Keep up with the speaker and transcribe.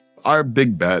Our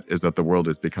big bet is that the world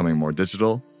is becoming more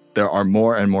digital. There are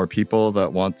more and more people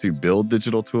that want to build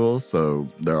digital tools. So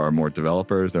there are more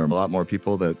developers. There are a lot more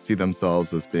people that see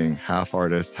themselves as being half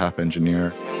artist, half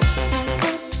engineer.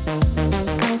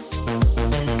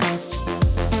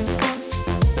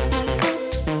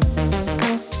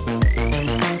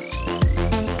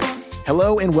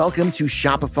 Hello and welcome to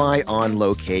Shopify on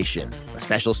Location, a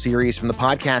special series from the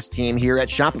podcast team here at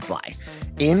Shopify.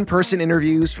 In-person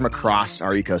interviews from across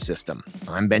our ecosystem.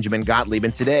 I'm Benjamin Gottlieb,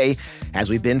 and today, as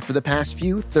we've been for the past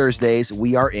few Thursdays,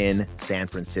 we are in San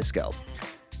Francisco.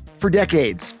 For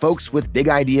decades, folks with big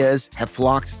ideas have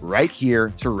flocked right here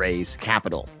to raise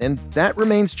capital, and that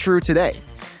remains true today.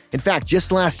 In fact,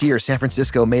 just last year, San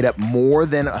Francisco made up more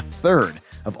than a third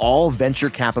of all venture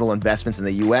capital investments in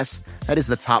the U.S. That is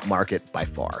the top market by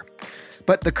far.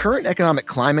 But the current economic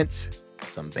climate,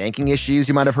 some banking issues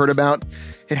you might have heard about,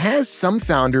 it has some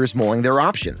founders mulling their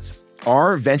options.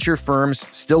 Are venture firms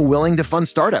still willing to fund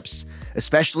startups,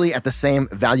 especially at the same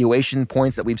valuation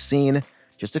points that we've seen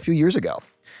just a few years ago?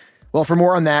 Well, for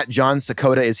more on that, John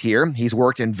Sakota is here. He's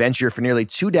worked in venture for nearly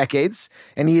 2 decades,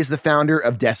 and he is the founder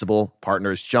of Decibel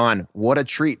Partners. John, what a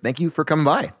treat. Thank you for coming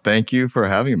by. Thank you for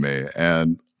having me.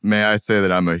 And may I say that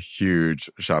I'm a huge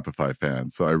Shopify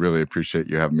fan, so I really appreciate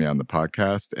you having me on the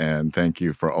podcast, and thank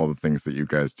you for all the things that you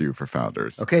guys do for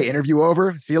founders. Okay, interview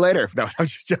over. See you later. No, I'm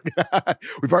just joking.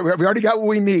 we already got what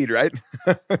we need, right?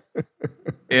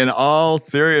 In all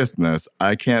seriousness,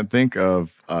 I can't think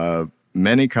of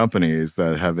many companies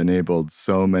that have enabled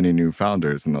so many new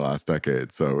founders in the last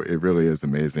decade. So it really is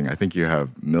amazing. I think you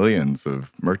have millions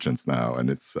of merchants now, and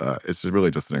it's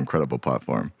really just an incredible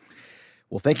platform.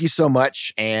 Well, thank you so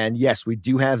much. And yes, we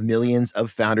do have millions of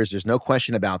founders. There's no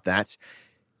question about that.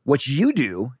 What you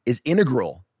do is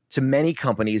integral to many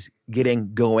companies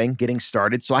getting going, getting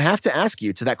started. So I have to ask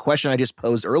you, to that question I just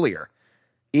posed earlier,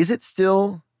 is it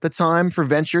still the time for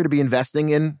venture to be investing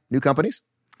in new companies?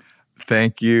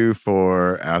 Thank you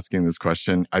for asking this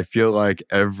question. I feel like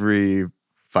every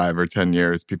 5 or 10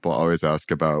 years, people always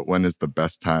ask about when is the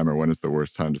best time or when is the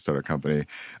worst time to start a company.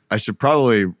 I should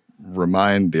probably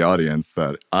remind the audience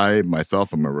that I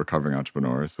myself am a recovering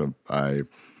entrepreneur. So I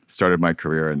started my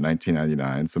career in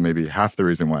 1999. So maybe half the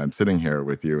reason why I'm sitting here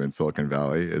with you in Silicon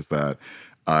Valley is that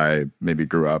I maybe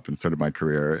grew up and started my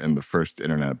career in the first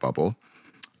internet bubble.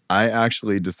 I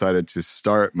actually decided to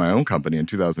start my own company in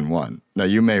 2001. Now,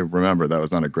 you may remember that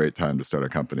was not a great time to start a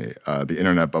company. The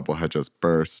internet bubble had just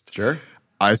burst. Sure.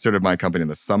 I started my company in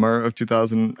the summer of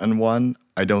 2001.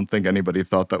 I don't think anybody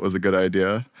thought that was a good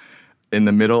idea. In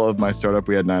the middle of my startup,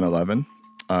 we had 9/11.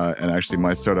 And actually,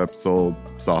 my startup sold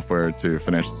software to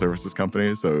financial services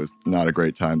companies. So it was not a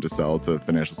great time to sell to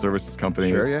financial services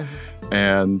companies. Sure, yeah.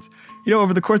 And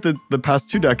over the course of the past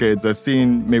 2 decades, I've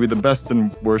seen maybe the best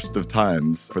and worst of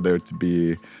times for there to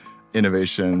be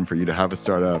innovation, for you to have a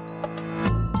startup.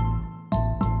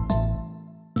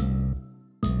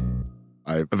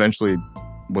 I eventually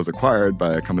was acquired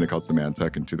by a company called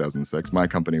Symantec in 2006. My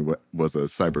company was a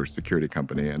cybersecurity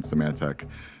company, and Symantec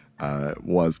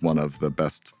was one of the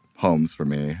best homes for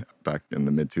me back in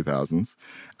the mid-2000s.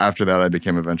 After that, I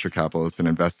became a venture capitalist and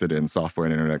invested in software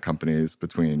and internet companies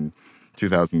between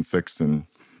 2006 and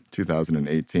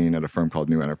 2018 at a firm called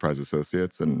New Enterprise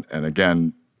Associates, and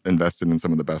again, invested in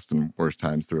some of the best and worst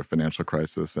times through a financial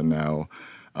crisis, and now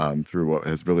through what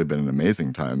has really been an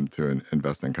amazing time to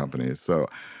invest in companies. So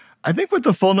I think with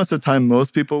the fullness of time,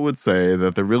 most people would say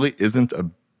that there really isn't a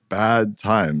bad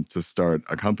time to start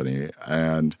a company.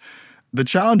 And the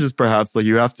challenge is perhaps like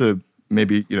you have to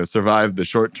maybe survive the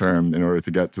short term in order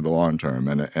to get to the long term.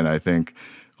 And I think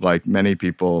like many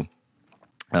people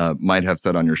might have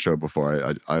said on your show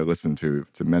before, I listened to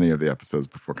many of the episodes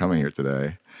before coming here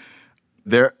today.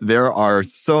 There are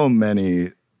so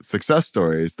many success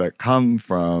stories that come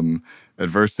from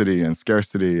adversity and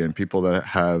scarcity, and people that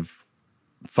have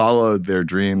followed their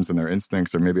dreams and their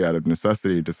instincts, or maybe out of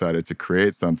necessity decided to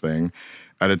create something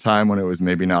at a time when it was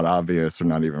maybe not obvious or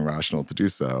not even rational to do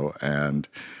so. And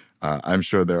I'm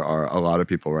sure there are a lot of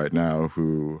people right now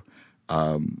who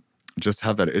just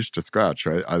have that itch to scratch,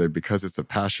 right? Either because it's a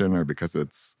passion or because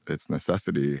it's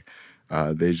necessity.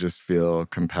 They just feel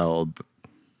compelled,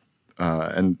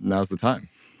 and now's the time.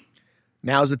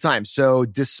 Now's the time. So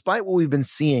despite what we've been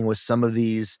seeing with some of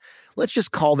these, let's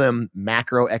just call them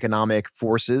macroeconomic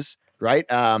forces, right?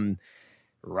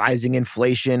 Rising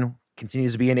inflation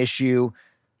continues to be an issue,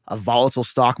 a volatile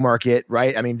stock market,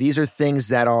 right? I mean, these are things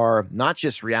that are not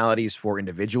just realities for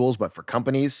individuals, but for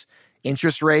companies.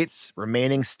 Interest rates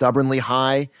remaining stubbornly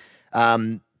high.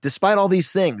 Despite all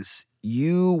these things,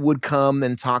 you would come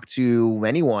and talk to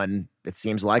anyone, it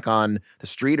seems like, on the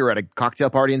street or at a cocktail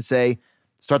party and say,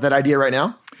 start that idea right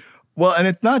now? Well, and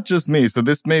it's not just me. So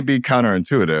this may be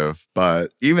counterintuitive,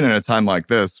 but even in a time like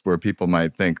this where people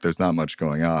might think there's not much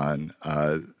going on,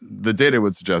 the data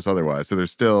would suggest otherwise. So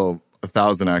there's still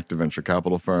 1,000 active venture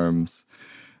capital firms.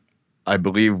 I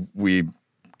believe we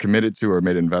committed to or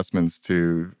made investments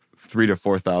to 3,000 to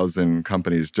 4,000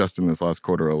 companies just in this last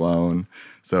quarter alone.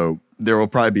 So there will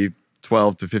probably be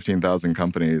 12,000 to 15,000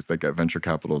 companies that get venture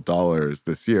capital dollars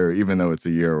this year, even though it's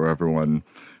a year where everyone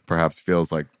perhaps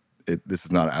feels like this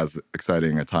is not as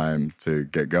exciting a time to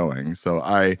get going. So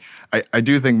I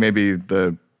do think maybe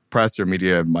the press or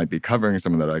media might be covering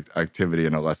some of that activity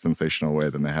in a less sensational way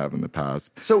than they have in the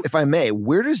past. So if I may,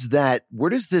 where does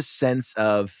this sense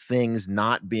of things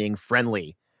not being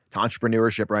friendly to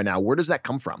entrepreneurship right now, where does that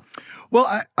come from? Well,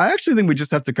 I actually think we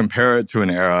just have to compare it to an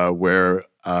era where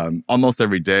almost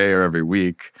every day or every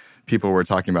week, people were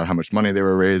talking about how much money they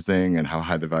were raising and how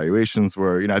high the valuations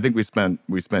were. I think we spent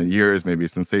years maybe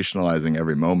sensationalizing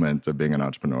every moment of being an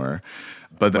entrepreneur.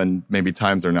 But then maybe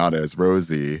times are not as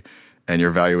rosy and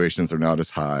your valuations are not as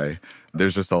high.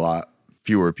 There's just a lot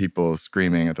fewer people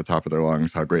screaming at the top of their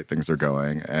lungs how great things are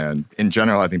going. And in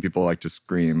general, I think people like to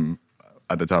scream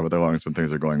at the top of their lungs when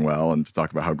things are going well and to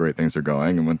talk about how great things are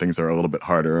going. And when things are a little bit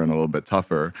harder and a little bit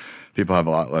tougher, people have a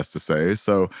lot less to say.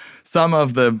 So some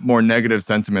of the more negative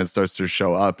sentiment starts to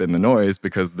show up in the noise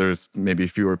because there's maybe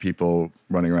fewer people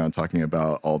running around talking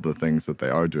about all the things that they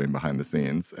are doing behind the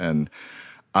scenes. And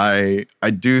I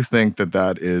do think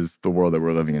that is the world that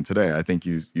we're living in today. I think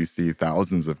you see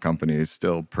thousands of companies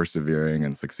still persevering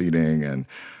and succeeding, and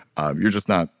you're just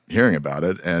not hearing about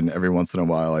it. And every once in a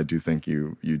while, I do think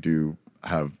you do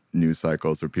have news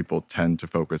cycles where people tend to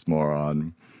focus more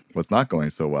on what's not going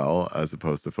so well as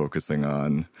opposed to focusing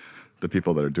on the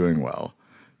people that are doing well.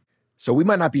 So we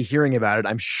might not be hearing about it.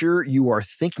 I'm sure you are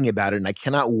thinking about it, and I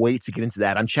cannot wait to get into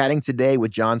that. I'm chatting today with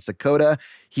John Sakota.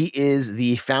 He is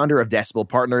the founder of Decibel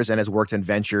Partners and has worked in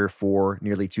venture for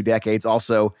nearly 2 decades.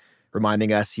 Also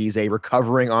reminding us he's a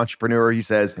recovering entrepreneur, he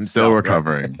says himself. Still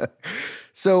recovering. Right?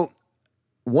 So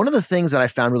one of the things that I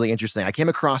found really interesting, I came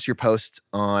across your post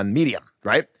on Medium,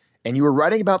 right? And you were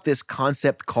writing about this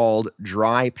concept called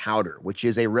dry powder, which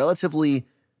is a relatively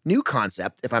new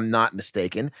concept, if I'm not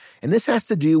mistaken. And this has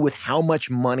to do with how much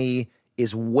money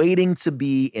is waiting to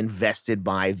be invested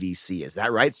by VC. Is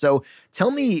that right? So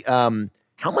tell me,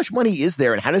 how much money is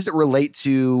there and how does it relate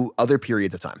to other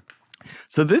periods of time?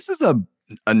 So this is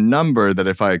a number that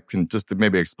if I can just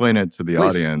maybe explain it to the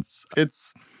Please. audience,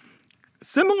 it's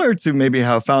similar to maybe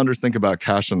how founders think about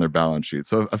cash on their balance sheet.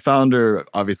 So a founder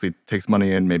obviously takes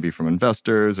money in maybe from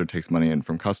investors or takes money in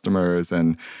from customers.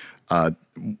 And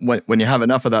when you have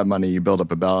enough of that money, you build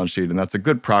up a balance sheet. And that's a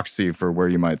good proxy for where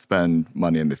you might spend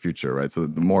money in the future, right? So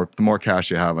the more cash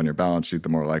you have on your balance sheet, the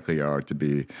more likely you are to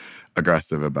be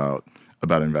aggressive about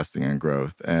investing in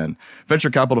growth. And venture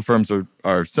capital firms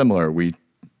are similar. We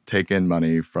take in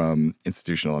money from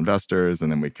institutional investors and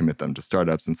then we commit them to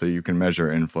startups. And so you can measure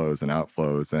inflows and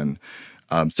outflows.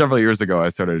 And several years ago, I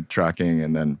started tracking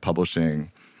and then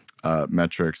publishing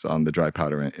metrics on the dry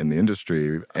powder in the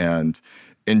industry. And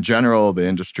in general, the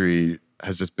industry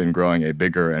has just been growing a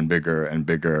bigger and bigger and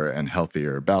bigger and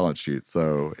healthier balance sheet.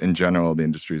 So in general, the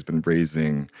industry has been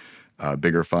raising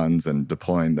bigger funds and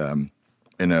deploying them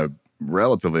in a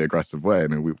relatively aggressive way. I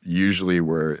mean,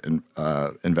 we're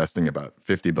investing about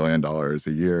 $50 billion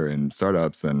a year in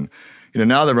startups, and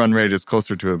now the run rate is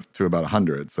closer to about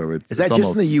 100. So is that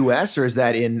just in the U.S. or is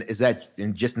that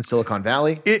just in Silicon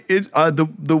Valley?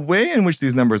 The way in which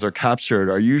these numbers are captured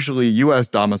are usually U.S.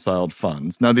 domiciled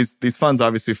funds. Now these funds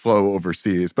obviously flow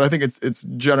overseas, but I think it's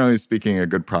generally speaking a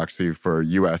good proxy for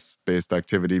U.S. based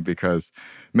activity because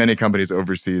many companies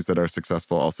overseas that are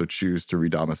successful also choose to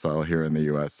redomicile here in the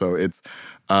U.S. So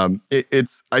I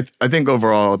think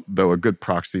overall though a good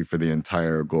proxy for the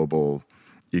entire global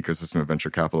ecosystem of venture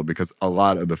capital because a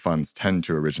lot of the funds tend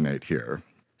to originate here.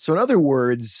 So in other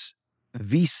words,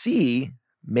 VC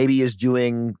maybe is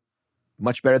doing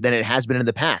much better than it has been in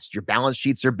the past. Your balance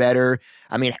sheets are better.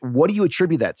 I mean, what do you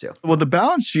attribute that to? Well, the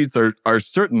balance sheets are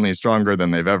certainly stronger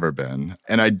than they've ever been.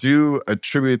 And I do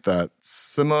attribute that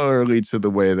similarly to the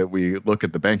way that we look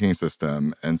at the banking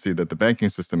system and see that the banking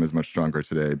system is much stronger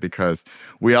today because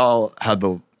we all had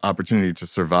the opportunity to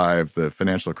survive the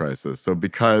financial crisis. So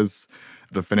because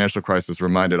the financial crisis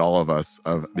reminded all of us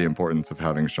of the importance of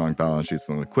having strong balance sheets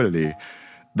and liquidity,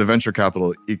 the venture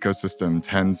capital ecosystem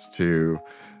tends to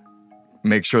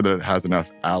make sure that it has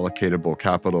enough allocatable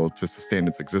capital to sustain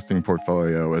its existing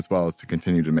portfolio as well as to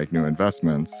continue to make new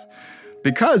investments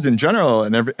Because in general,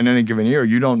 in any given year,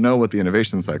 you don't know what the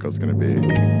innovation cycle is going to be.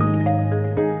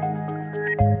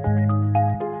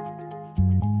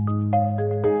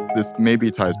 This maybe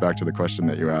ties back to the question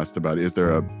that you asked about, is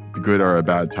there a good or a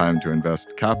bad time to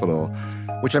invest capital?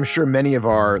 Which I'm sure many of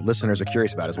our listeners are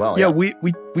curious about as well. Yeah, we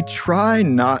try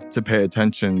not to pay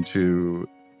attention to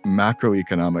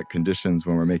macroeconomic conditions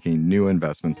when we're making new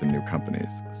investments in new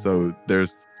companies. So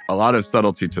there's a lot of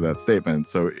subtlety to that statement.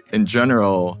 So in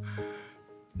general,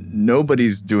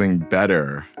 nobody's doing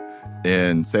better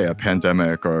in, say, a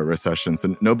pandemic or a recession.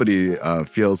 So nobody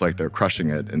feels like they're crushing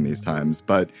it in these times.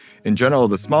 But in general,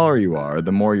 the smaller you are,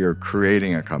 the more you're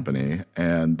creating a company,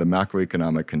 and the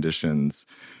macroeconomic conditions,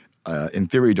 in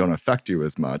theory, don't affect you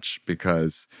as much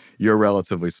because you're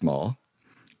relatively small.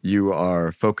 You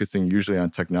are focusing usually on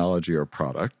technology or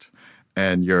product,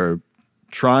 and you're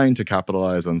trying to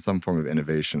capitalize on some form of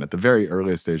innovation. At the very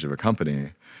earliest stage of a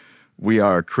company, we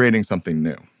are creating something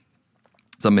new,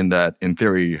 something that in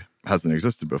theory hasn't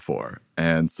existed before.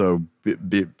 And so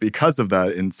because of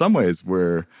that, in some ways,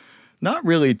 we're not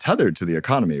really tethered to the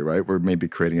economy, right? We're maybe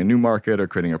creating a new market or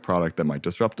creating a product that might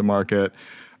disrupt a market.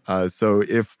 So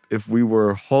if we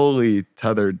were wholly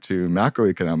tethered to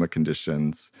macroeconomic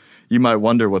conditions, you might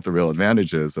wonder what the real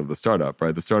advantage is of the startup,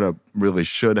 right? The startup really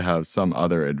should have some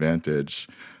other advantage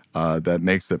that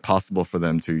makes it possible for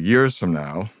them to, years from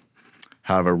now,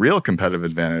 have a real competitive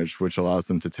advantage, which allows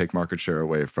them to take market share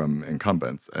away from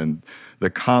incumbents. And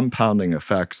the compounding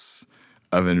effects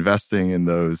of investing in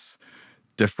those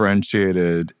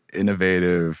differentiated,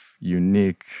 innovative,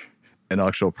 unique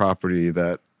intellectual property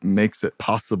that makes it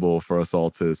possible for us all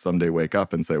to someday wake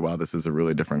up and say, wow, this is a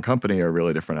really different company or a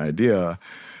really different idea.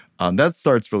 That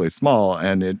starts really small,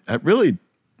 and it really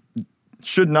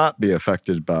should not be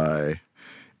affected by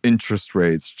interest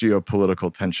rates,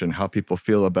 geopolitical tension, how people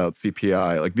feel about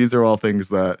CPI. Like, these are all things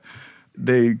that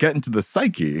they get into the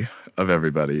psyche of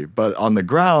everybody. But on the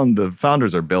ground, the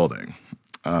founders are building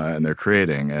and they're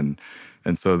creating.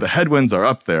 And so the headwinds are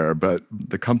up there, but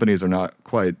the companies are not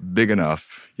quite big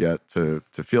enough yet to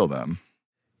feel them.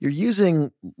 You're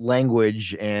using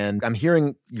language, and I'm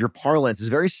hearing your parlance is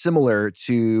very similar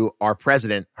to our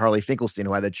president, Harley Finkelstein,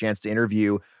 who I had the chance to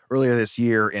interview earlier this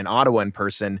year in Ottawa in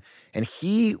person. And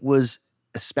he was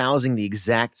espousing the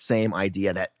exact same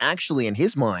idea that actually, in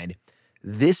his mind,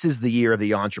 this is the year of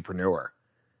the entrepreneur.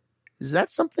 Is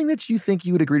that something that you think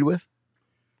you would agree with?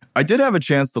 I did have a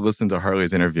chance to listen to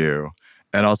Harley's interview.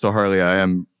 And also, Harley, I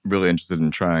am really interested in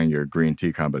trying your green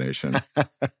tea combination.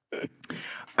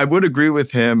 I would agree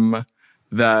with him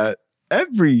that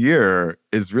every year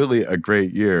is really a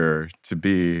great year to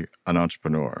be an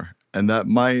entrepreneur. And that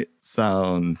might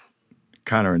sound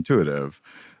counterintuitive,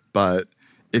 but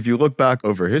if you look back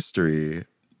over history,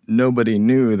 nobody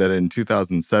knew that in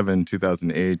 2007,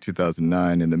 2008,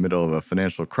 2009, in the middle of a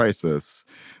financial crisis,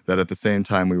 that at the same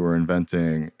time we were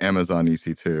inventing Amazon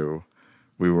EC2,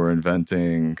 we were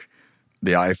inventing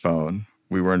the iPhone,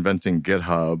 we were inventing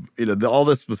GitHub. All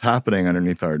this was happening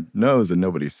underneath our nose and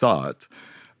nobody saw it.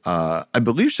 I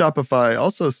believe Shopify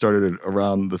also started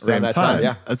around the same time.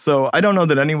 Yeah. So I don't know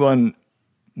that anyone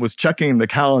was checking the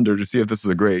calendar to see if this was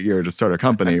a great year to start a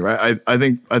company, right? I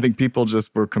think people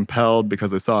just were compelled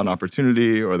because they saw an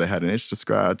opportunity or they had an itch to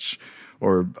scratch.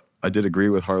 Or I did agree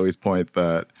with Harley's point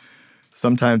that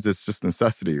sometimes it's just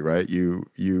necessity, right? You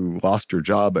lost your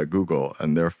job at Google,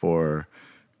 and therefore,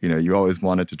 you always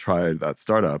wanted to try that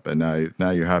startup, and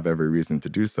now you have every reason to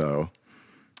do so.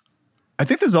 I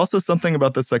think there's also something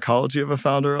about the psychology of a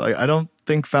founder. I don't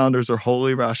think founders are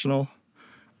wholly rational.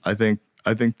 I think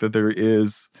that there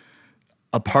is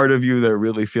a part of you that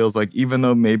really feels like even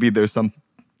though maybe there's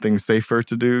something safer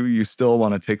to do, you still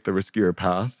want to take the riskier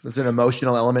path. There's an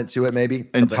emotional element to it, maybe?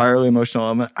 Entirely emotional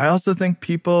element. I also think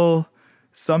people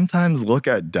sometimes look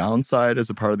at downside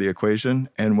as a part of the equation.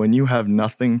 And when you have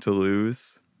nothing to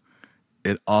lose,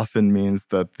 it often means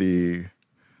that the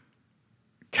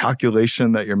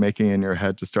calculation that you're making in your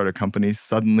head to start a company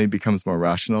suddenly becomes more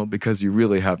rational because you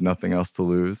really have nothing else to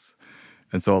lose.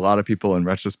 And so a lot of people in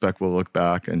retrospect will look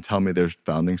back and tell me their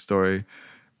founding story,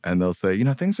 and they'll say,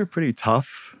 things were pretty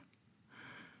tough,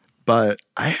 but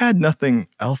I had nothing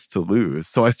else to lose.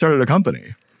 So I started a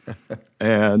company.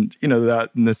 And,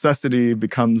 that necessity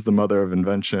becomes the mother of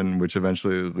invention, which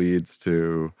eventually leads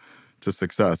to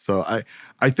success. So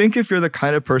I think if you're the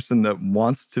kind of person that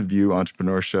wants to view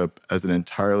entrepreneurship as an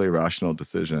entirely rational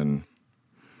decision,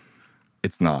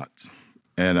 it's not.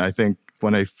 And I think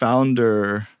when a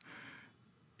founder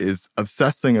is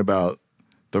obsessing about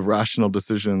the rational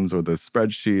decisions or the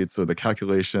spreadsheets or the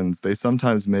calculations, they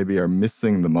sometimes maybe are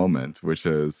missing the moment, which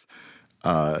is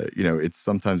It's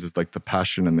sometimes it's like the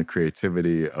passion and the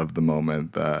creativity of the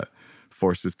moment that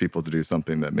forces people to do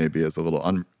something that maybe is a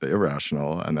little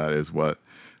irrational, and that is what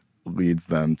leads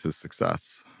them to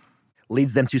success.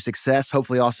 Leads them to success,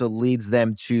 hopefully also leads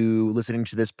them to listening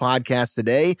to this podcast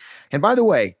today. And by the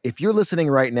way, if you're listening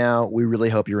right now, we really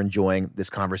hope you're enjoying this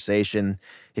conversation.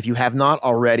 If you have not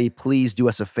already, please do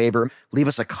us a favor. Leave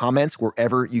us a comment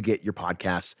wherever you get your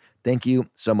podcasts. Thank you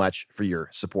so much for your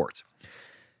support.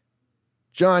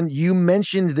 John, you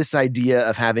mentioned this idea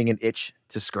of having an itch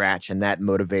to scratch, and that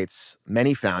motivates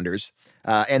many founders,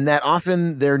 and that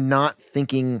often they're not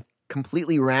thinking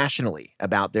completely rationally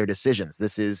about their decisions.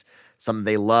 This is something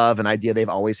they love, an idea they've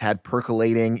always had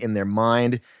percolating in their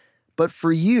mind. But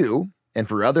for you and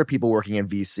for other people working in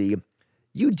VC,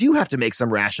 you do have to make some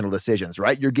rational decisions,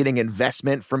 right? You're getting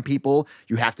investment from people.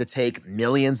 You have to take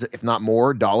millions, if not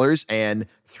more, dollars and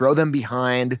throw them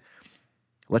behind,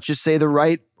 let's just say, the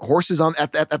right horses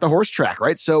at the horse track,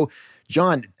 right? So,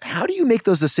 John, how do you make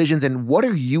those decisions, and what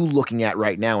are you looking at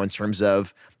right now in terms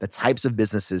of the types of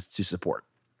businesses to support?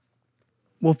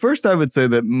 Well, first, I would say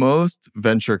that most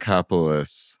venture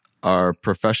capitalists are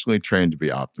professionally trained to be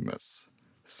optimists.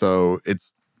 So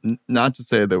it's not to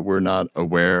say that we're not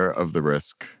aware of the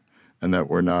risk and that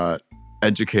we're not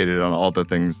educated on all the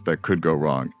things that could go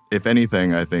wrong. If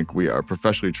anything, I think we are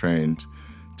professionally trained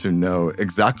to know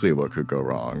exactly what could go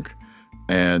wrong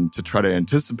and to try to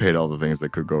anticipate all the things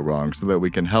that could go wrong so that we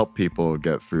can help people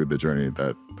get through the journey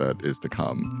that is to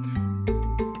come.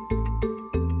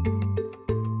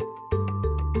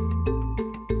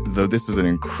 Though this is an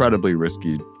incredibly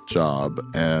risky job,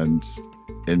 and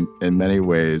in many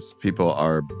ways, people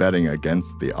are betting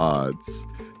against the odds,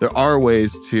 there are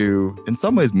ways to, in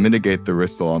some ways, mitigate the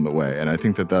risks along the way. And I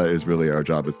think that is really our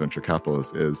job as venture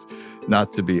capitalists, is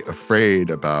not to be afraid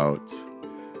about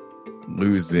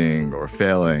losing or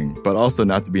failing, but also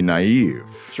not to be naive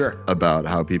about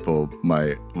how people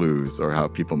might lose or how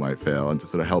people might fail, and to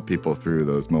sort of help people through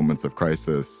those moments of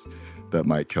crisis that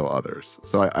might kill others.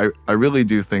 So I really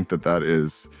do think that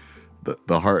is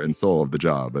the heart and soul of the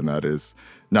job. And that is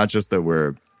not just that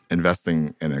we're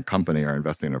investing in a company or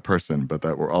investing in a person, but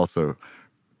that we're also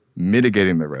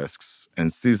mitigating the risks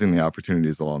and seizing the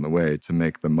opportunities along the way to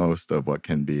make the most of what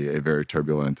can be a very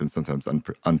turbulent and sometimes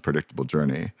unpredictable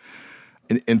journey.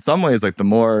 In some ways, like, the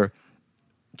more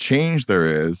change there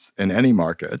is in any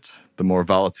market, the more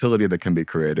volatility that can be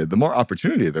created, the more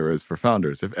opportunity there is for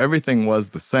founders. If everything was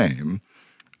the same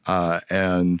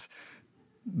and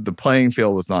the playing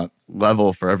field was not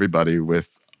level for everybody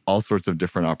with all sorts of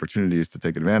different opportunities to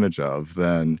take advantage of,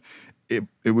 then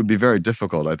it would be very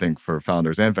difficult, I think, for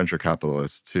founders and venture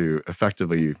capitalists to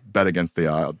effectively bet against the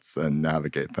odds and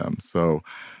navigate them. So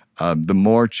the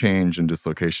more change and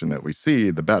dislocation that we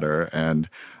see, the better. And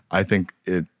I think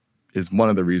it is one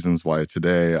of the reasons why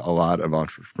today a lot of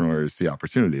entrepreneurs see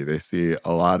opportunity. They see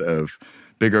a lot of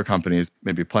bigger companies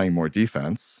maybe playing more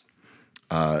defense,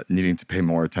 needing to pay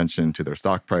more attention to their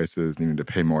stock prices, needing to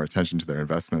pay more attention to their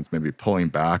investments, maybe pulling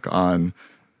back on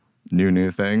new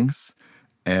things.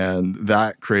 And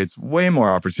that creates way more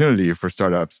opportunity for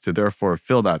startups to therefore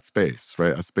fill that space,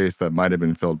 right? A space that might have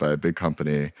been filled by a big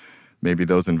company. Maybe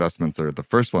those investments are the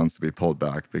first ones to be pulled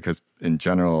back because, in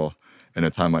general, in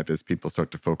a time like this, people start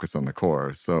to focus on the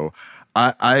core. So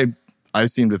I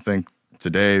seem to think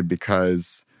today,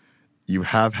 because you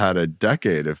have had a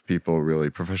decade of people really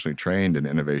professionally trained in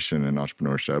innovation and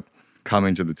entrepreneurship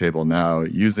coming to the table now,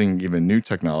 using even new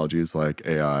technologies like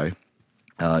AI,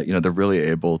 they're really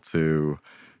able to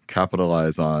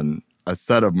capitalize on a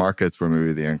set of markets where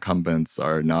maybe the incumbents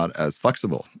are not as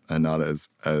flexible and not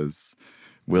as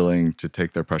willing to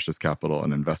take their precious capital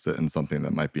and invest it in something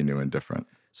that might be new and different.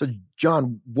 So,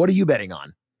 John, what are you betting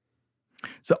on?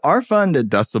 So our fund at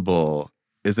Decibel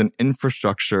is an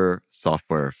infrastructure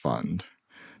software fund.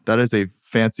 That is a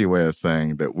fancy way of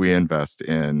saying that we invest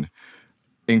in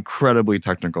incredibly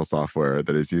technical software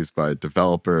that is used by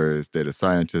developers, data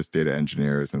scientists, data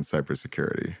engineers, and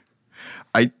cybersecurity.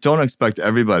 I don't expect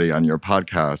everybody on your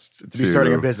podcast to be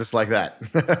starting a business like that.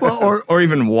 Well, or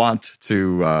even want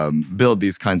to build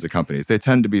these kinds of companies. They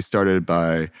tend to be started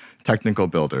by technical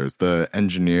builders, the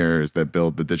engineers that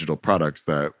build the digital products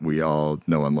that we all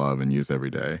know and love and use every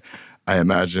day. I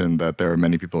imagine that there are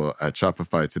many people at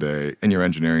Shopify today in your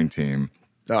engineering team.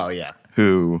 Oh, yeah.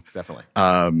 Who definitely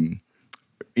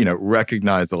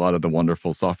recognize a lot of the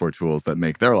wonderful software tools that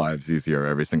make their lives easier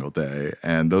every single day.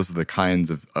 And those are the kinds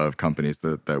of companies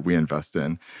that we invest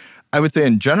in. I would say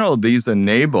in general, these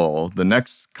enable the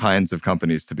next kinds of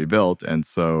companies to be built. And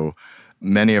so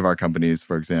many of our companies,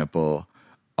 for example,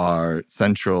 are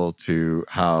central to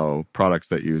how products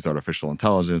that use artificial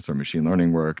intelligence or machine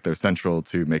learning work. They're central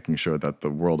to making sure that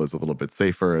the world is a little bit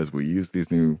safer as we use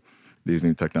these new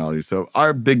technologies. So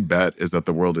our big bet is that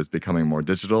the world is becoming more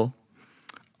digital.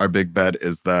 Our big bet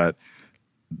is that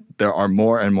there are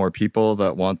more and more people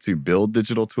that want to build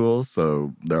digital tools.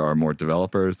 So there are more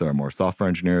developers, there are more software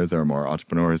engineers, there are more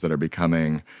entrepreneurs that are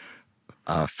becoming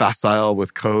facile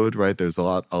with code, right? There's a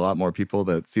lot more people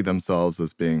that see themselves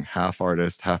as being half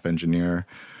artist, half engineer.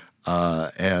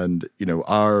 And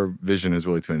our vision is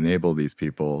really to enable these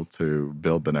people to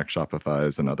build the next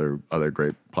Shopifys and other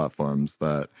great platforms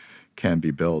that can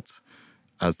be built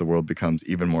as the world becomes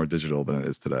even more digital than it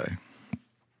is today.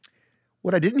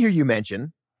 What I didn't hear you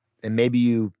mention, and maybe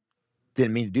you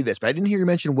didn't mean to do this, but I didn't hear you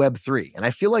mention Web3. And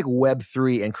I feel like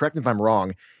Web3, and correct me if I'm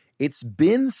wrong, it's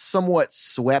been somewhat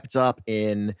swept up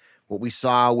in what we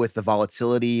saw with the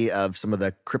volatility of some of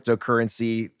the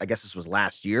cryptocurrency. I guess this was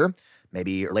last year,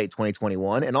 maybe late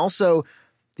 2021. And also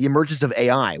the emergence of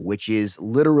AI, which is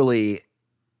literally,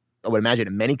 I would imagine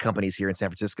in many companies here in San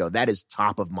Francisco, that is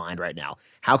top of mind right now.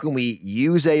 How can we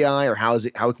use AI, or how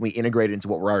can we integrate it into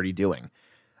what we're already doing?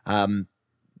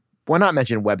 Why not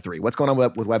mention Web3? What's going on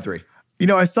with Web3?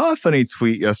 I saw a funny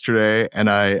tweet yesterday, and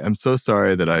I am so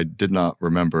sorry that I did not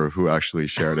remember who actually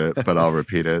shared it, but I'll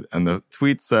repeat it. And the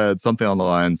tweet said something on the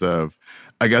lines of,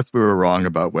 I guess we were wrong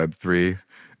about Web3.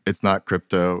 It's not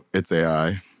crypto, it's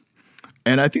AI.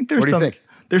 And I think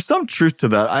there's some truth to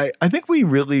that. I think we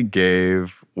really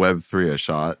gave Web3 a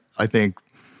shot. I think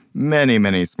many,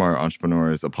 many smart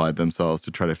entrepreneurs applied themselves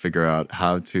to try to figure out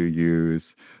how to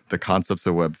use the concepts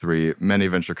of Web3. Many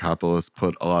venture capitalists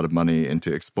put a lot of money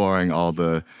into exploring all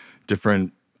the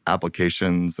different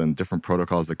applications and different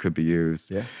protocols that could be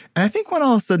used. Yeah. And I think when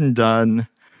all is said and done,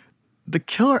 the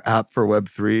killer app for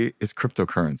Web3 is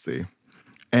cryptocurrency.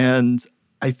 And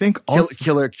I think also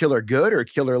killer good, or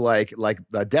killer like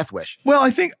Death Wish? Well, I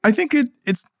think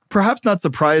it's perhaps not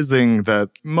surprising that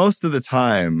most of the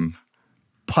time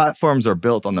platforms are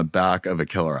built on the back of a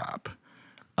killer app.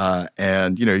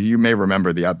 And you may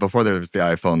remember the app. Before there was the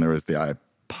iPhone, there was the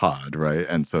iPod, right?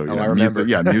 And so I remember.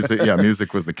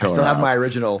 Music was the killer. I still have app. My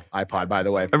original iPod, by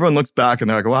the way. Everyone looks back and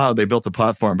they're like, wow, they built a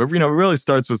platform. But it really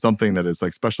starts with something that is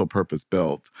like special purpose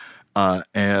built.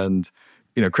 And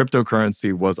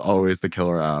cryptocurrency was always the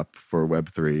killer app for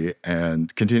Web3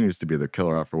 and continues to be the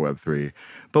killer app for Web3.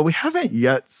 But we haven't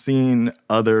yet seen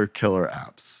other killer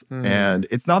apps. And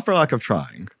it's not for lack of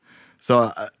trying.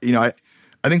 So,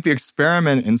 I think the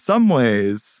experiment in some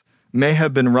ways may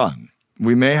have been run.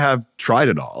 We may have tried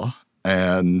it all.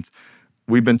 And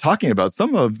we've been talking about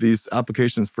some of these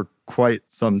applications for quite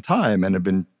some time and have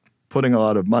been putting a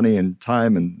lot of money and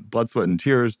time and blood, sweat, and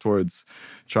tears towards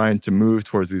trying to move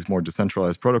towards these more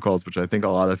decentralized protocols, which I think a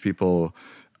lot of people,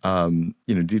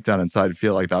 deep down inside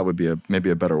feel like that would be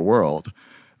maybe a better world.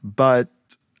 But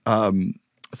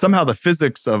somehow the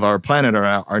physics of our planet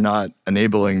are not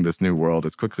enabling this new world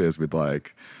as quickly as we'd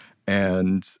like.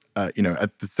 And,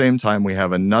 at the same time, we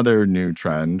have another new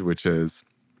trend, which is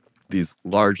these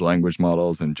large language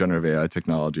models and generative AI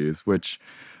technologies, which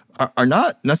are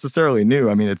not necessarily new.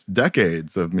 I mean, it's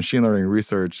decades of machine learning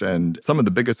research and some of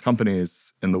the biggest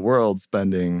companies in the world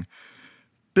spending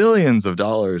billions of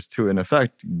dollars to, in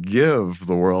effect, give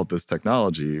the world this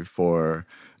technology for,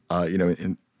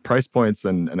 in price points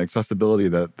and accessibility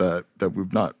that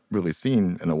we've not really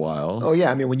seen in a while. Oh,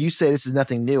 yeah. I mean, when you say this is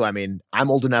nothing new, I mean, I'm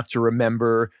old enough to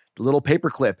remember the little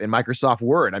paperclip in Microsoft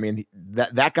Word. I mean,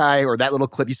 that guy or that little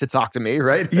clip used to talk to me,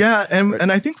 right? Yeah.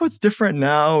 And I think what's different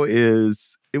now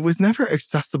is it was never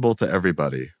accessible to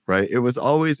everybody, right? It was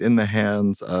always in the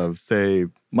hands of, say,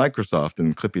 Microsoft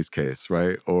in Clippy's case,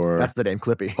 right? Or that's the name,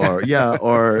 Clippy.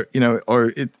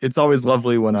 It's always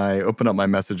lovely when I open up my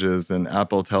messages and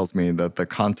Apple tells me that the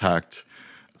contact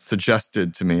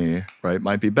suggested to me, right,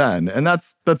 might be Ben. And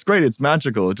that's great. It's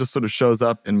magical. It just sort of shows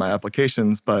up in my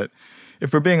applications. But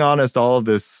if we're being honest, all of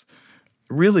this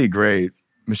really great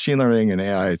machine learning and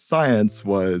AI science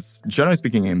was, generally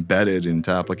speaking, embedded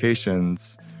into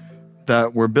applications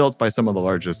that were built by some of the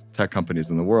largest tech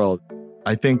companies in the world.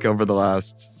 I think over the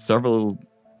last several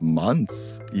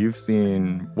months, you've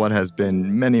seen what has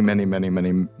been many, many, many,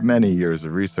 many, many years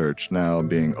of research now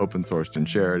being open sourced and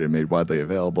shared and made widely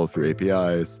available through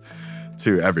APIs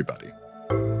to everybody.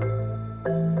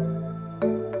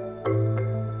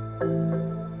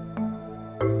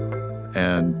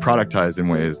 And productized in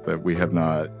ways that we have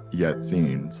not yet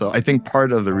seen. So I think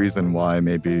part of the reason why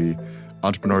maybe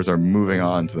entrepreneurs are moving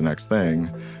on to the next thing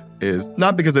is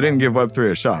not because they didn't give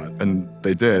Web3 a shot, and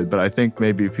they did, but I think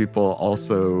maybe people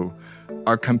also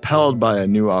are compelled by a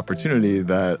new opportunity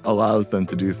that allows them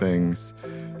to do things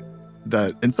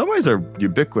that in some ways are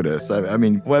ubiquitous. I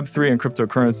mean, Web3 and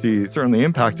cryptocurrency certainly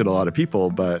impacted a lot of people,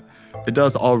 but it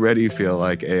does already feel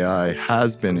like AI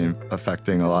has been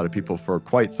affecting a lot of people for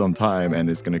quite some time and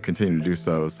is going to continue to do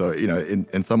so. So,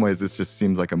 in some ways, this just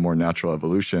seems like a more natural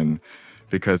evolution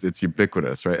because it's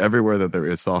ubiquitous, right? Everywhere that there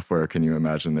is software, can you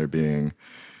imagine there being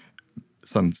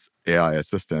some AI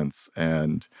assistance?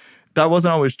 And that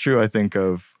wasn't always true, I think,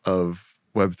 of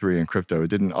Web3 and crypto. It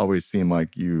didn't always seem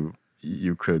like you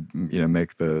could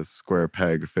make the square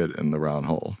peg fit in the round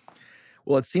hole.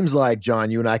 Well, it seems like,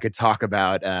 John, you and I could talk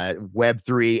about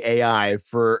Web3 AI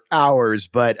for hours,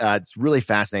 but it's really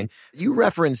fascinating. You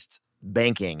referenced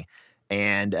banking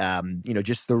and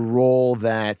just the role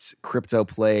that crypto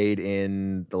played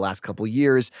in the last couple of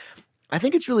years. I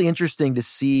think it's really interesting to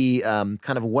see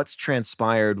kind of what's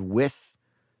transpired with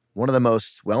one of the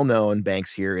most well-known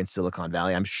banks here in Silicon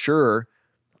Valley. I'm sure,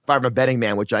 if I'm a betting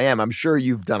man, which I am, I'm sure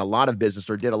you've done a lot of business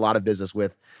or did a lot of business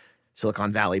with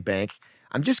Silicon Valley Bank.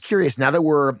 I'm just curious, now that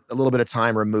we're a little bit of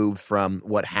time removed from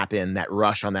what happened, that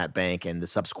rush on that bank and the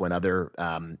subsequent other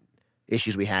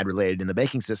issues we had related in the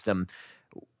banking system,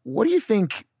 what do you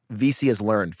think VC has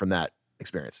learned from that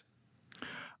experience?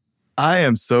 I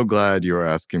am so glad you are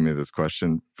asking me this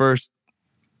question. First,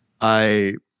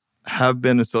 I have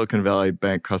been a Silicon Valley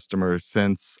Bank customer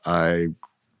since I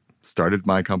started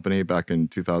my company back in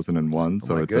 2001.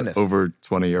 So it's an over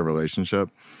 20-year relationship.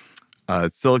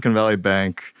 Silicon Valley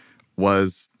Bank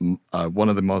was one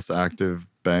of the most active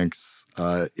banks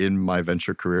in my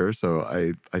venture career. So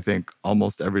I think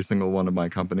almost every single one of my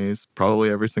companies,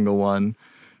 probably every single one,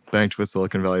 banked with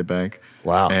Silicon Valley Bank.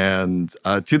 Wow. And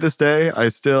to this day, I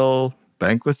still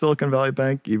bank with Silicon Valley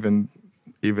Bank, even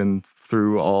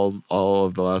through all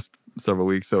of the last several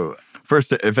weeks. So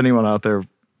first, if anyone out there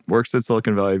works at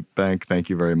Silicon Valley Bank, thank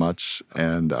you very much.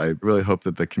 And I really hope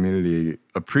that the community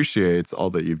appreciates all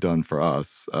that you've done for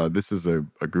us. This is a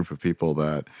group of people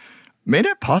that made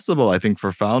it possible, I think,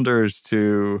 for founders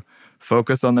to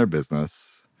focus on their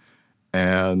business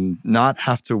and not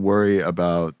have to worry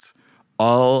about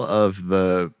all of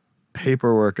the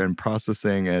paperwork and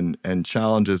processing and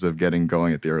challenges of getting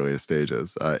going at the earliest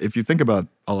stages. If you think about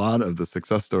a lot of the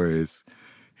success stories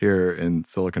here in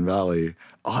Silicon Valley,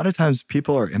 a lot of times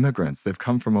people are immigrants. They've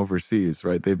come from overseas,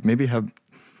 right? They maybe have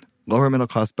lower middle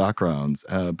class backgrounds,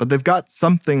 but they've got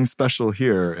something special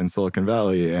here in Silicon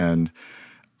Valley. And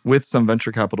with some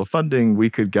venture capital funding, we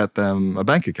could get them a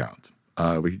bank account.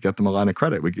 We could get them a line of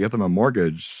credit. We could get them a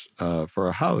mortgage for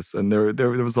a house. And there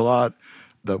was a lot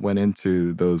that went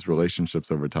into those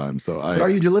relationships over time. But are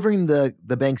you delivering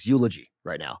the bank's eulogy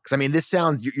right now? Because I mean, this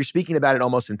sounds, you're speaking about it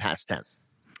almost in past tense.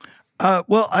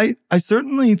 Well, I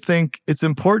certainly think it's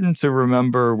important to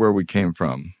remember where we came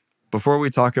from. Before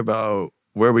we talk about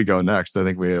where we go next, I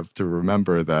think we have to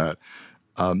remember that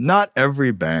not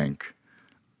every bank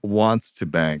wants to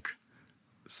bank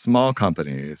small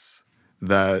companies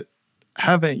that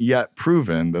haven't yet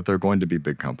proven that they're going to be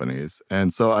big companies.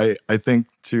 And so I think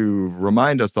to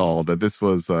remind us all that this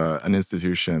was an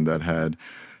institution that had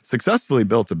successfully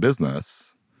built a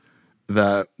business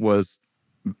that was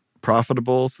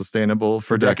profitable, sustainable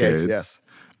for decades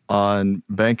on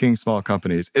banking small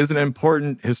companies is an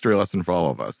important history lesson for all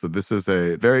of us, that this is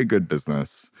a very good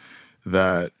business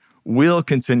that will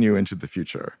continue into the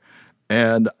future.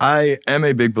 And I am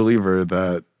a big believer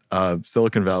that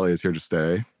Silicon Valley is here to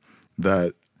stay,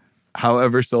 that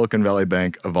however Silicon Valley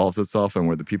Bank evolves itself and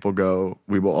where the people go,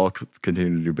 we will all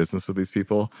continue to do business with these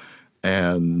people.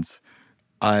 And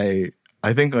I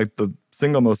think like the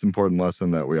single most important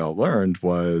lesson that we all learned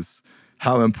was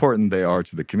how important they are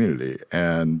to the community.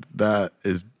 And that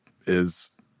is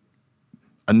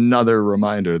another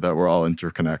reminder that we're all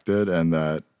interconnected and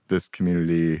that this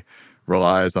community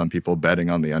relies on people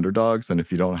betting on the underdogs. And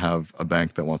if you don't have a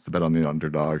bank that wants to bet on the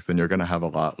underdogs, then you're going to have a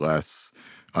lot less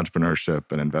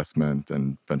entrepreneurship and investment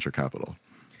and venture capital.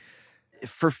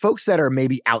 For folks that are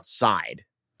maybe outside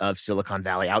of Silicon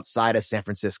Valley, outside of San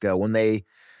Francisco, when they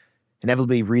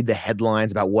inevitably read the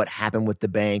headlines about what happened with the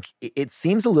bank, it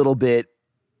seems a little bit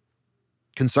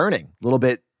concerning, a little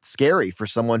bit scary for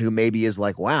someone who maybe is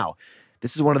like, wow,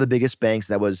 this is one of the biggest banks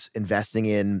that was investing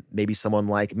in maybe someone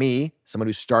like me, someone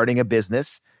who's starting a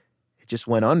business. It just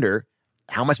went under.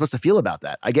 How am I supposed to feel about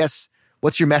that? I guess,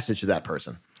 what's your message to that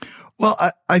person? Well,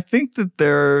 I think that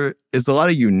there is a lot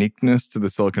of uniqueness to the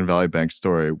Silicon Valley Bank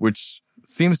story, which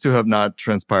seems to have not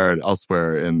transpired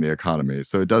elsewhere in the economy.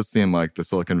 So it does seem like the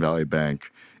Silicon Valley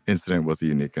Bank incident was a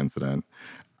unique incident.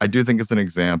 I do think it's an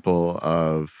example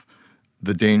of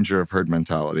the danger of herd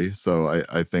mentality. So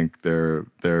I think there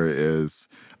is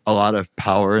a lot of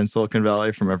power in Silicon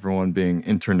Valley from everyone being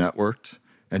internetworked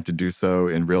and to do so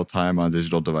in real time on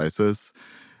digital devices.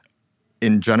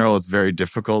 In general, it's very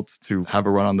difficult to have a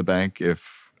run on the bank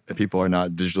if people are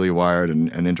not digitally wired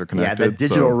and interconnected. Yeah, the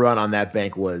digital run on that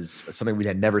bank was something we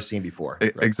had never seen before.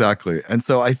 Right? Exactly. And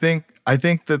so I think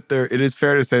that it is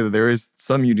fair to say that there is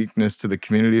some uniqueness to the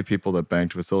community of people that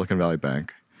banked with Silicon Valley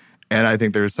Bank. And I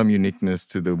think there's some uniqueness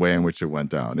to the way in which it went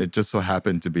down. It just so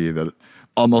happened to be that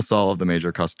almost all of the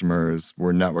major customers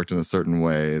were networked in a certain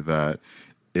way that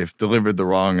if delivered the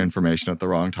wrong information at the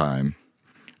wrong time,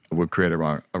 would create a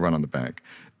run on the bank.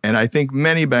 And I think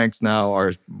many banks now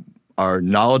are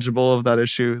knowledgeable of that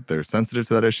issue. They're sensitive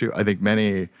to that issue. I think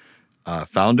many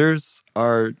founders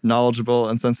are knowledgeable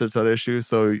and sensitive to that issue.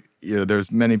 So,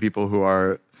 there's many people who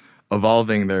are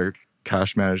evolving their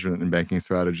cash management and banking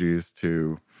strategies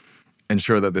to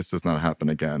ensure that this does not happen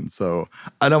again. So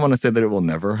I don't want to say that it will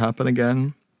never happen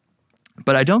again,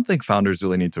 but I don't think founders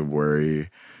really need to worry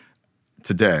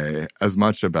today as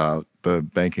much about the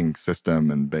banking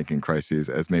system and banking crises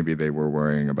as maybe they were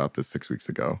worrying about this 6 weeks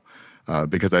ago.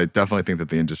 Because I definitely think that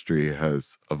the industry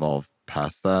has evolved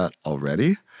past that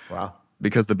already. Wow.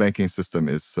 Because the banking system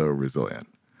is so resilient.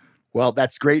 Well,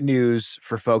 that's great news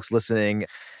for folks listening.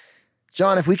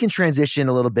 John, if we can transition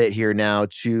a little bit here now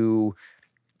to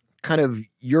kind of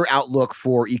your outlook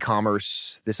for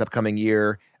e-commerce this upcoming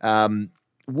year,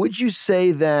 would you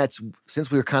say that since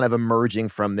we're kind of emerging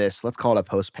from this, let's call it a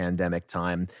post-pandemic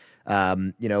time,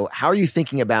 how are you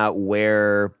thinking about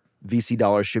where VC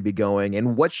dollars should be going,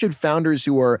 and what should founders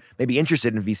who are maybe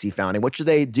interested in VC founding, what should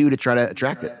they do to try to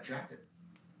attract it?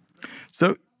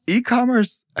 So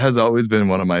e-commerce has always been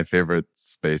one of my favorite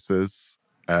spaces.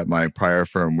 At my prior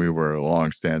firm, we were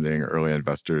long-standing early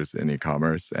investors in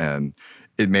e-commerce, and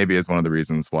it maybe is one of the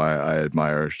reasons why I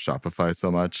admire Shopify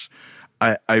so much.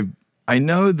 I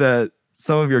know that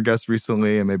some of your guests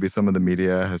recently and maybe some of the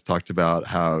media has talked about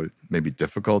how maybe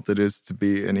difficult it is to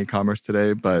be in e-commerce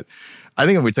today. But I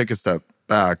think if we take a step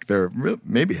back, there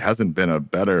maybe hasn't been a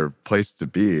better place to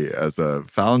be as a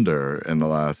founder in the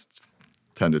last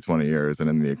 10 to 20 years and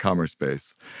in the e-commerce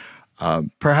space.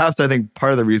 Perhaps I think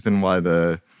part of the reason why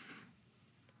the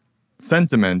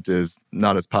sentiment is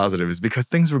not as positive is because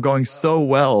things were going so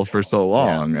well for so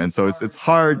long. And so it's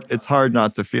hard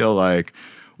not to feel like,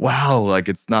 wow, like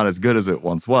it's not as good as it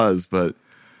once was, but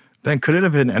then could it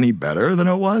have been any better than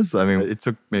it was? I mean, it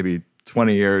took maybe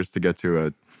 20 years to get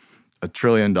to $1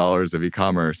 trillion of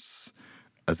e-commerce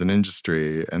as an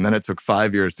industry, and then it took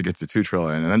 5 years to get to $2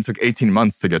 trillion, and then it took 18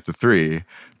 months to get to 3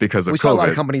 because of COVID. We saw a lot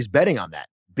of companies betting on that.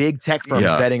 Big tech firms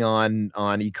betting on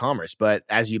e-commerce, but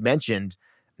as you mentioned,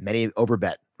 many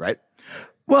overbet, right?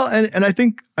 Well, and I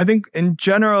think in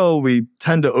general we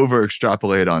tend to over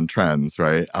extrapolate on trends,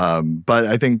 right? But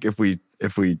I think if we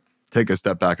take a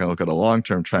step back and look at a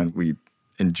long-term trend, we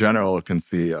in general can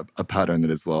see a pattern that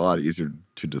is a lot easier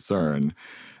to discern.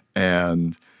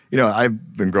 And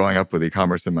I've been growing up with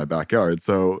e-commerce in my backyard,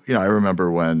 so I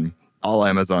remember when all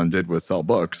Amazon did was sell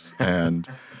books, and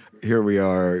here we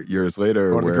are years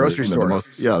later, going to the grocery store.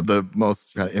 The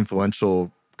most kind of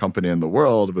influential company in the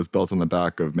world was built on the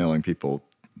back of mailing people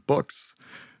books.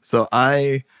 So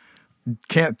I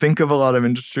can't think of a lot of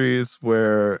industries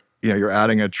where you're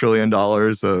adding $1 trillion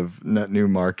of net new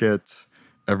market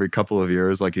every couple of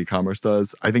years like e-commerce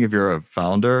does. I think if you're a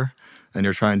founder and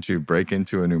you're trying to break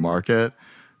into a new market,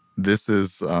 this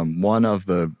is one of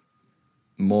the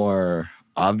more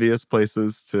obvious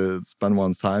places to spend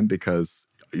one's time because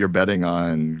you're betting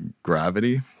on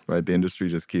gravity, right? The industry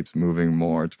just keeps moving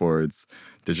more towards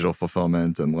digital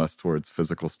fulfillment and less towards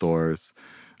physical stores.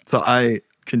 So I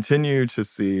continue to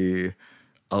see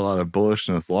a lot of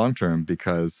bullishness long-term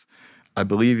because I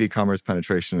believe e-commerce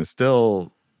penetration is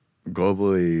still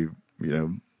globally,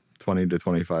 20 to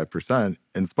 25%,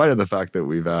 in spite of the fact that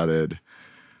we've added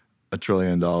 $1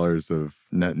 trillion of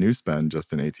net new spend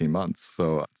just in 18 months.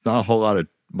 So it's not a whole lot of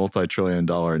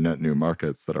multi-trillion-dollar net new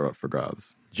markets that are up for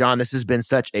grabs. John, this has been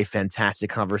such a fantastic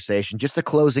conversation. Just a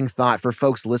closing thought for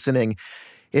folks listening.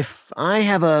 If I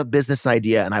have a business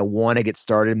idea and I want to get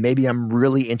started, maybe I'm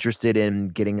really interested in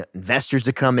getting investors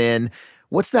to come in,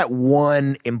 what's that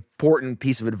one important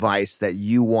piece of advice that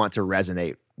you want to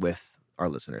resonate with our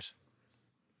listeners?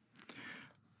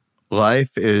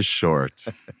 Life is short.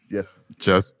 Yes.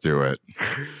 Just do it.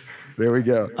 There we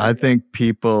go. I think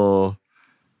people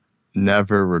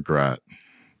never regret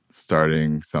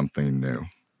starting something new.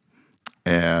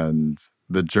 And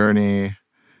the journey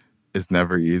is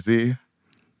never easy,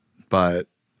 but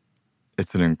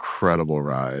it's an incredible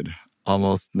ride.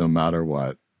 Almost no matter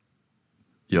what,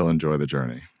 you'll enjoy the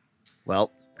journey.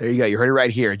 Well, there you go. You heard it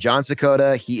right here. John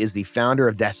Sakota, he is the founder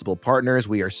of Decibel Partners.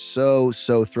 We are so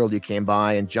thrilled you came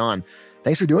by. And John,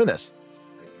 Thanks for doing this.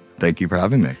 Thank you for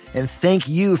having me. And thank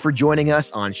you for joining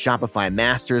us on Shopify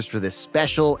Masters for this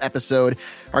special episode.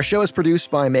 Our show is produced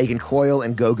by Megan Coyle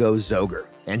and Gogo Zoger.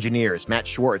 Engineers, Matt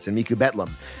Schwartz and Miku Betlam.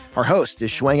 Our host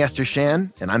is Shuang Esther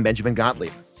Shan, and I'm Benjamin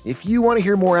Gottlieb. If you want to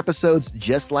hear more episodes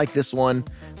just like this one,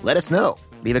 let us know.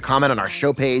 Leave a comment on our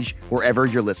show page wherever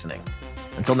you're listening.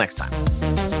 Until next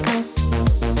time.